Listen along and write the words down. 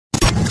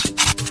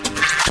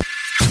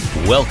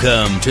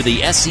Welcome to the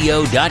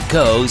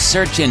SEO.co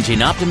Search Engine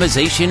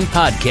Optimization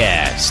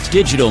Podcast.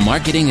 Digital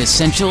marketing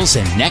essentials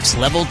and next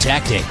level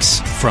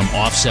tactics. From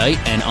offsite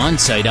and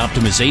on-site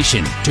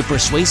optimization to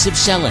persuasive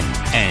selling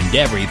and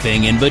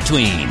everything in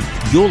between.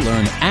 You'll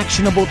learn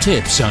actionable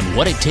tips on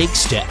what it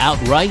takes to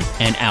outright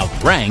and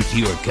outrank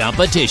your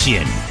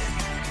competition.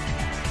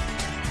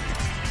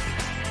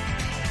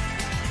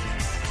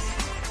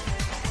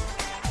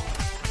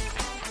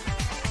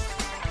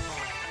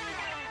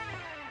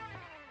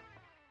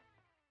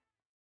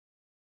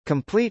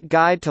 Complete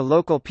Guide to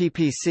Local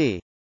PPC.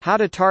 How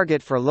to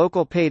target for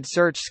local paid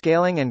search.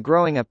 Scaling and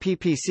growing a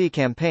PPC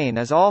campaign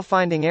is all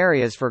finding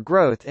areas for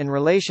growth in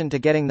relation to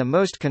getting the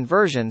most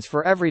conversions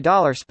for every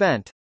dollar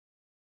spent.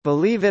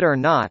 Believe it or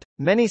not,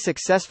 many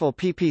successful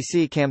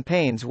PPC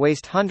campaigns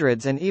waste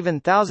hundreds and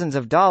even thousands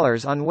of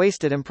dollars on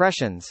wasted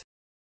impressions.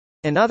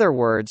 In other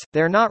words,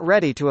 they're not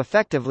ready to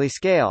effectively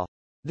scale.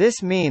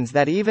 This means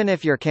that even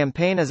if your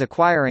campaign is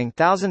acquiring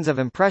thousands of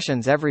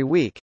impressions every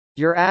week,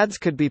 your ads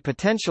could be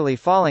potentially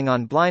falling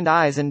on blind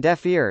eyes and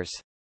deaf ears.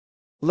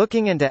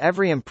 Looking into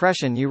every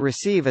impression you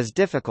receive is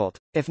difficult,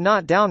 if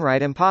not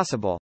downright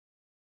impossible.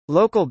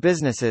 Local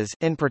businesses,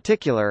 in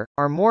particular,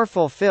 are more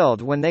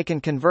fulfilled when they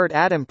can convert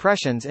ad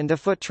impressions into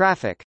foot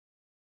traffic.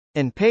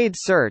 In paid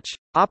search,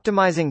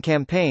 optimizing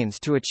campaigns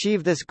to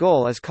achieve this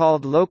goal is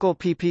called Local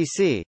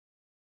PPC.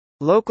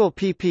 Local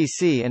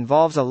PPC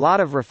involves a lot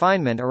of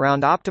refinement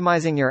around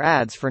optimizing your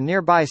ads for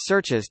nearby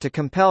searches to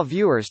compel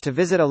viewers to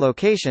visit a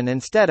location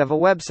instead of a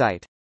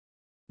website.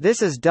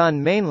 This is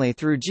done mainly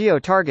through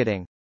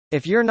geo-targeting.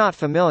 If you're not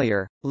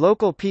familiar,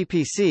 local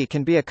PPC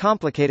can be a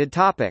complicated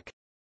topic.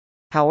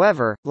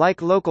 However,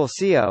 like local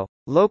SEO,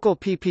 local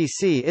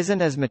PPC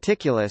isn't as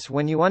meticulous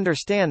when you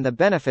understand the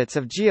benefits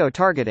of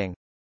geo-targeting.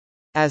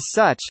 As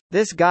such,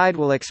 this guide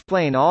will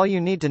explain all you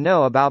need to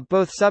know about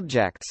both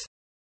subjects.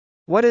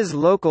 What is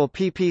local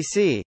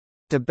PPC?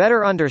 To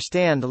better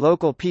understand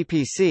local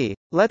PPC,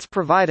 let's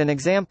provide an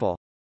example.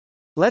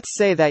 Let's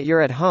say that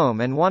you're at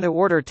home and want to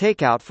order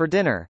takeout for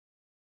dinner.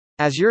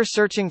 As you're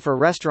searching for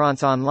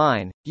restaurants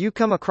online, you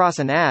come across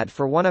an ad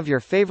for one of your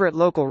favorite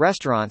local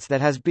restaurants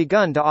that has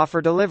begun to offer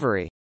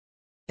delivery.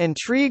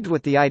 Intrigued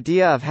with the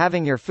idea of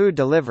having your food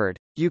delivered,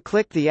 you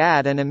click the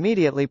ad and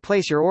immediately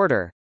place your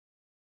order.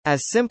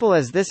 As simple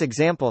as this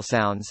example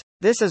sounds,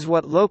 this is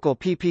what local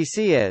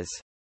PPC is.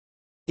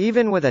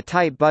 Even with a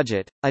tight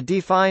budget, a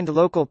defined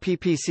local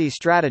PPC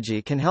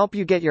strategy can help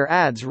you get your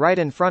ads right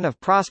in front of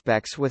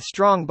prospects with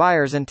strong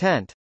buyer's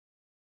intent.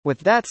 With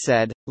that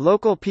said,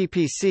 local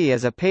PPC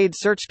is a paid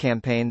search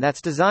campaign that's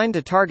designed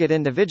to target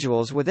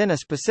individuals within a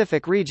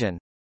specific region.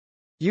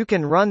 You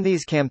can run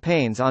these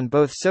campaigns on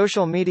both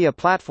social media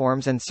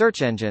platforms and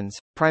search engines,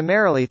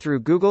 primarily through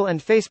Google and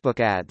Facebook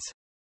ads.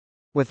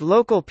 With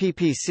local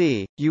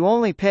PPC, you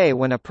only pay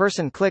when a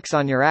person clicks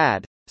on your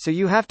ad, so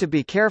you have to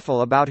be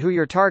careful about who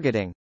you're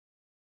targeting.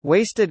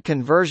 Wasted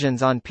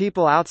conversions on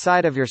people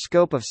outside of your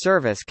scope of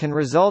service can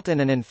result in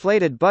an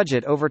inflated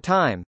budget over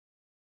time.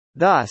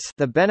 Thus,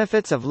 the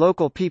benefits of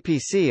local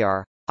PPC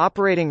are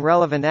operating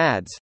relevant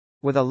ads.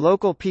 With a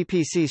local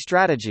PPC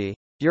strategy,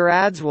 your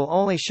ads will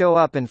only show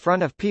up in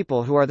front of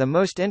people who are the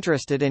most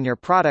interested in your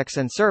products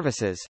and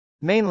services,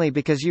 mainly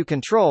because you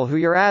control who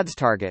your ads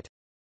target.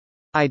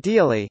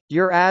 Ideally,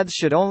 your ads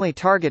should only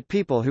target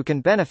people who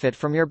can benefit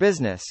from your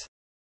business.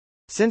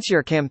 Since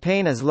your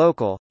campaign is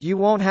local, you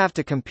won't have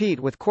to compete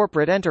with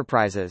corporate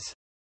enterprises.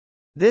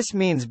 This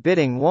means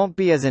bidding won't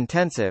be as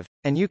intensive,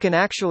 and you can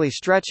actually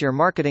stretch your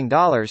marketing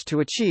dollars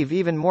to achieve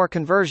even more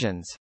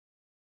conversions.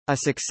 A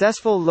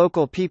successful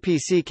local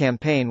PPC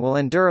campaign will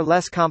endure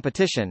less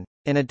competition,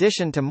 in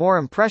addition to more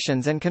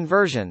impressions and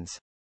conversions.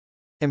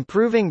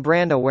 Improving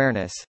brand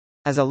awareness.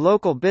 As a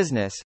local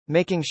business,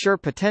 making sure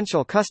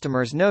potential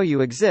customers know you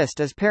exist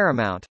is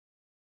paramount.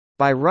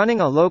 By running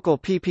a local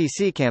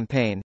PPC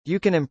campaign, you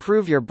can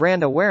improve your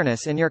brand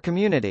awareness in your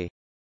community.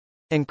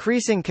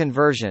 Increasing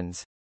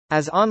conversions.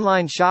 As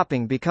online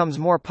shopping becomes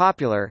more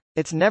popular,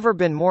 it's never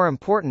been more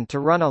important to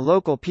run a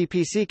local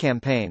PPC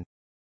campaign.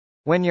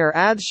 When your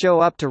ads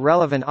show up to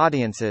relevant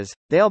audiences,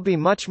 they'll be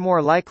much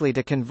more likely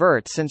to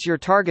convert since you're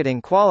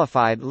targeting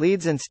qualified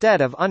leads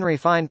instead of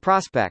unrefined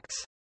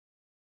prospects.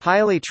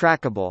 Highly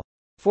trackable.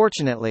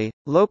 Fortunately,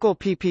 local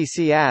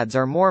PPC ads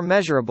are more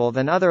measurable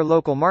than other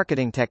local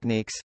marketing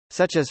techniques,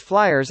 such as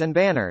flyers and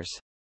banners.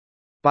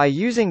 By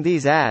using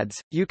these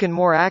ads, you can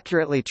more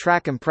accurately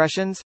track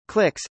impressions,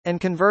 clicks, and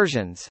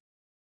conversions.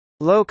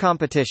 Low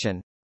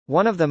competition.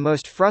 One of the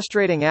most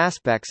frustrating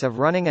aspects of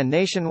running a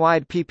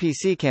nationwide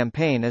PPC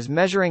campaign is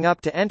measuring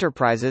up to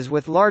enterprises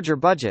with larger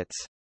budgets.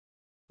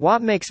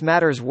 What makes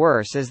matters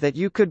worse is that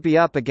you could be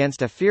up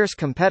against a fierce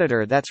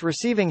competitor that's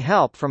receiving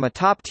help from a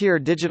top-tier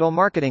digital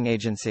marketing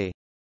agency.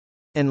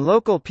 In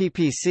local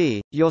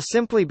PPC, you'll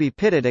simply be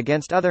pitted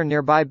against other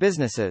nearby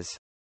businesses.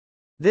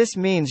 This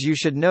means you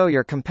should know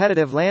your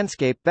competitive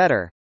landscape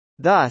better.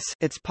 Thus,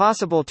 it's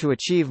possible to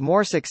achieve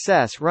more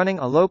success running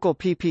a local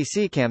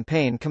PPC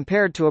campaign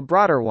compared to a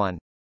broader one.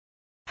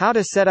 How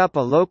to set up a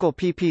local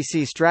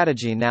PPC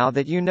strategy. Now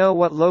that you know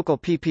what local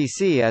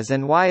PPC is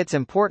and why it's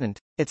important,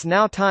 it's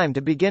now time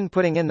to begin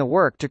putting in the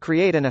work to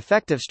create an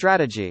effective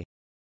strategy.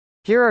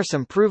 Here are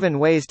some proven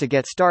ways to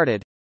get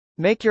started.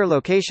 Make your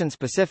location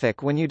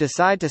specific when you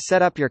decide to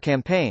set up your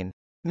campaign.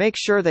 Make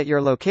sure that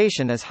your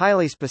location is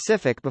highly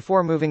specific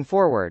before moving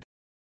forward.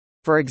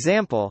 For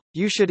example,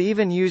 you should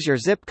even use your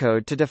zip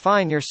code to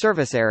define your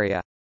service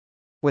area.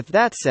 With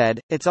that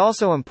said, it's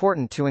also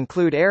important to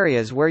include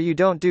areas where you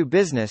don't do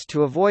business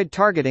to avoid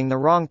targeting the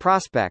wrong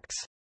prospects.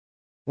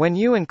 When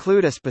you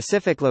include a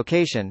specific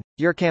location,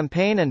 your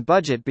campaign and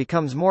budget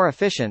becomes more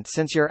efficient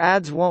since your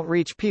ads won't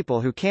reach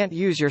people who can't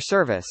use your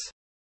service.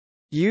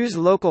 Use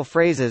local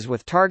phrases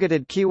with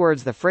targeted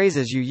keywords. The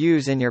phrases you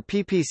use in your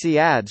PPC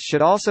ads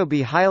should also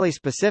be highly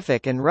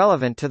specific and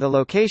relevant to the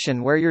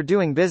location where you're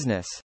doing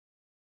business.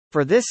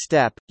 For this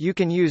step, you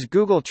can use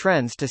Google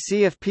Trends to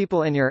see if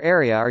people in your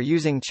area are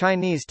using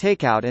Chinese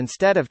takeout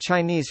instead of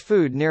Chinese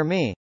food near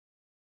me.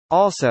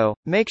 Also,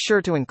 make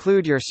sure to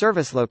include your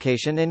service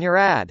location in your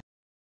ad.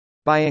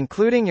 By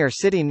including your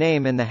city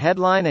name in the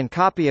headline and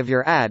copy of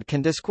your ad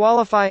can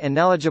disqualify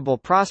ineligible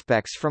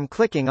prospects from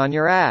clicking on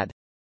your ad.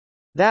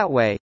 That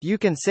way, you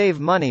can save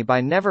money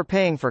by never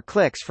paying for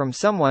clicks from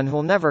someone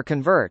who'll never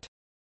convert.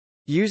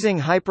 Using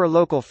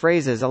hyperlocal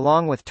phrases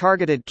along with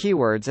targeted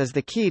keywords is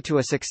the key to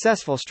a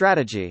successful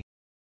strategy.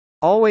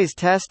 Always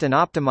test and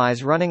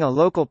optimize. Running a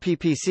local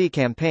PPC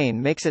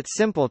campaign makes it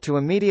simple to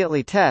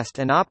immediately test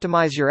and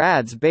optimize your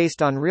ads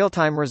based on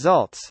real-time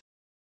results.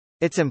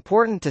 It's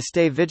important to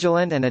stay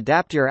vigilant and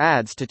adapt your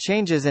ads to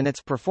changes in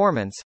its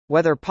performance,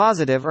 whether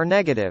positive or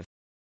negative.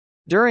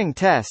 During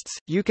tests,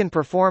 you can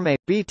perform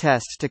A/B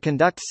tests to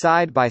conduct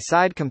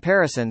side-by-side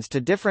comparisons to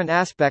different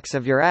aspects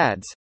of your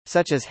ads,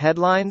 such as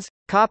headlines,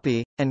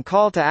 copy, and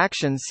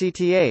call-to-action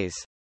CTAs.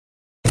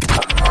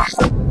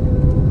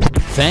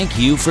 Thank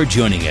you for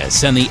joining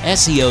us on the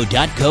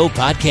SEO.co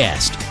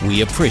podcast.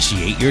 We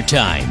appreciate your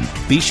time.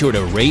 Be sure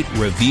to rate,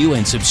 review,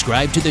 and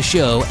subscribe to the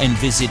show and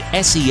visit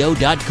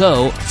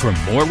SEO.co for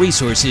more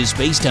resources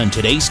based on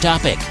today's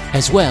topic,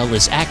 as well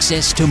as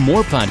access to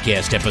more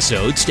podcast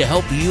episodes to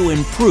help you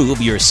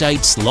improve your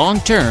site's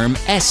long-term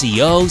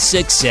SEO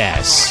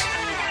success.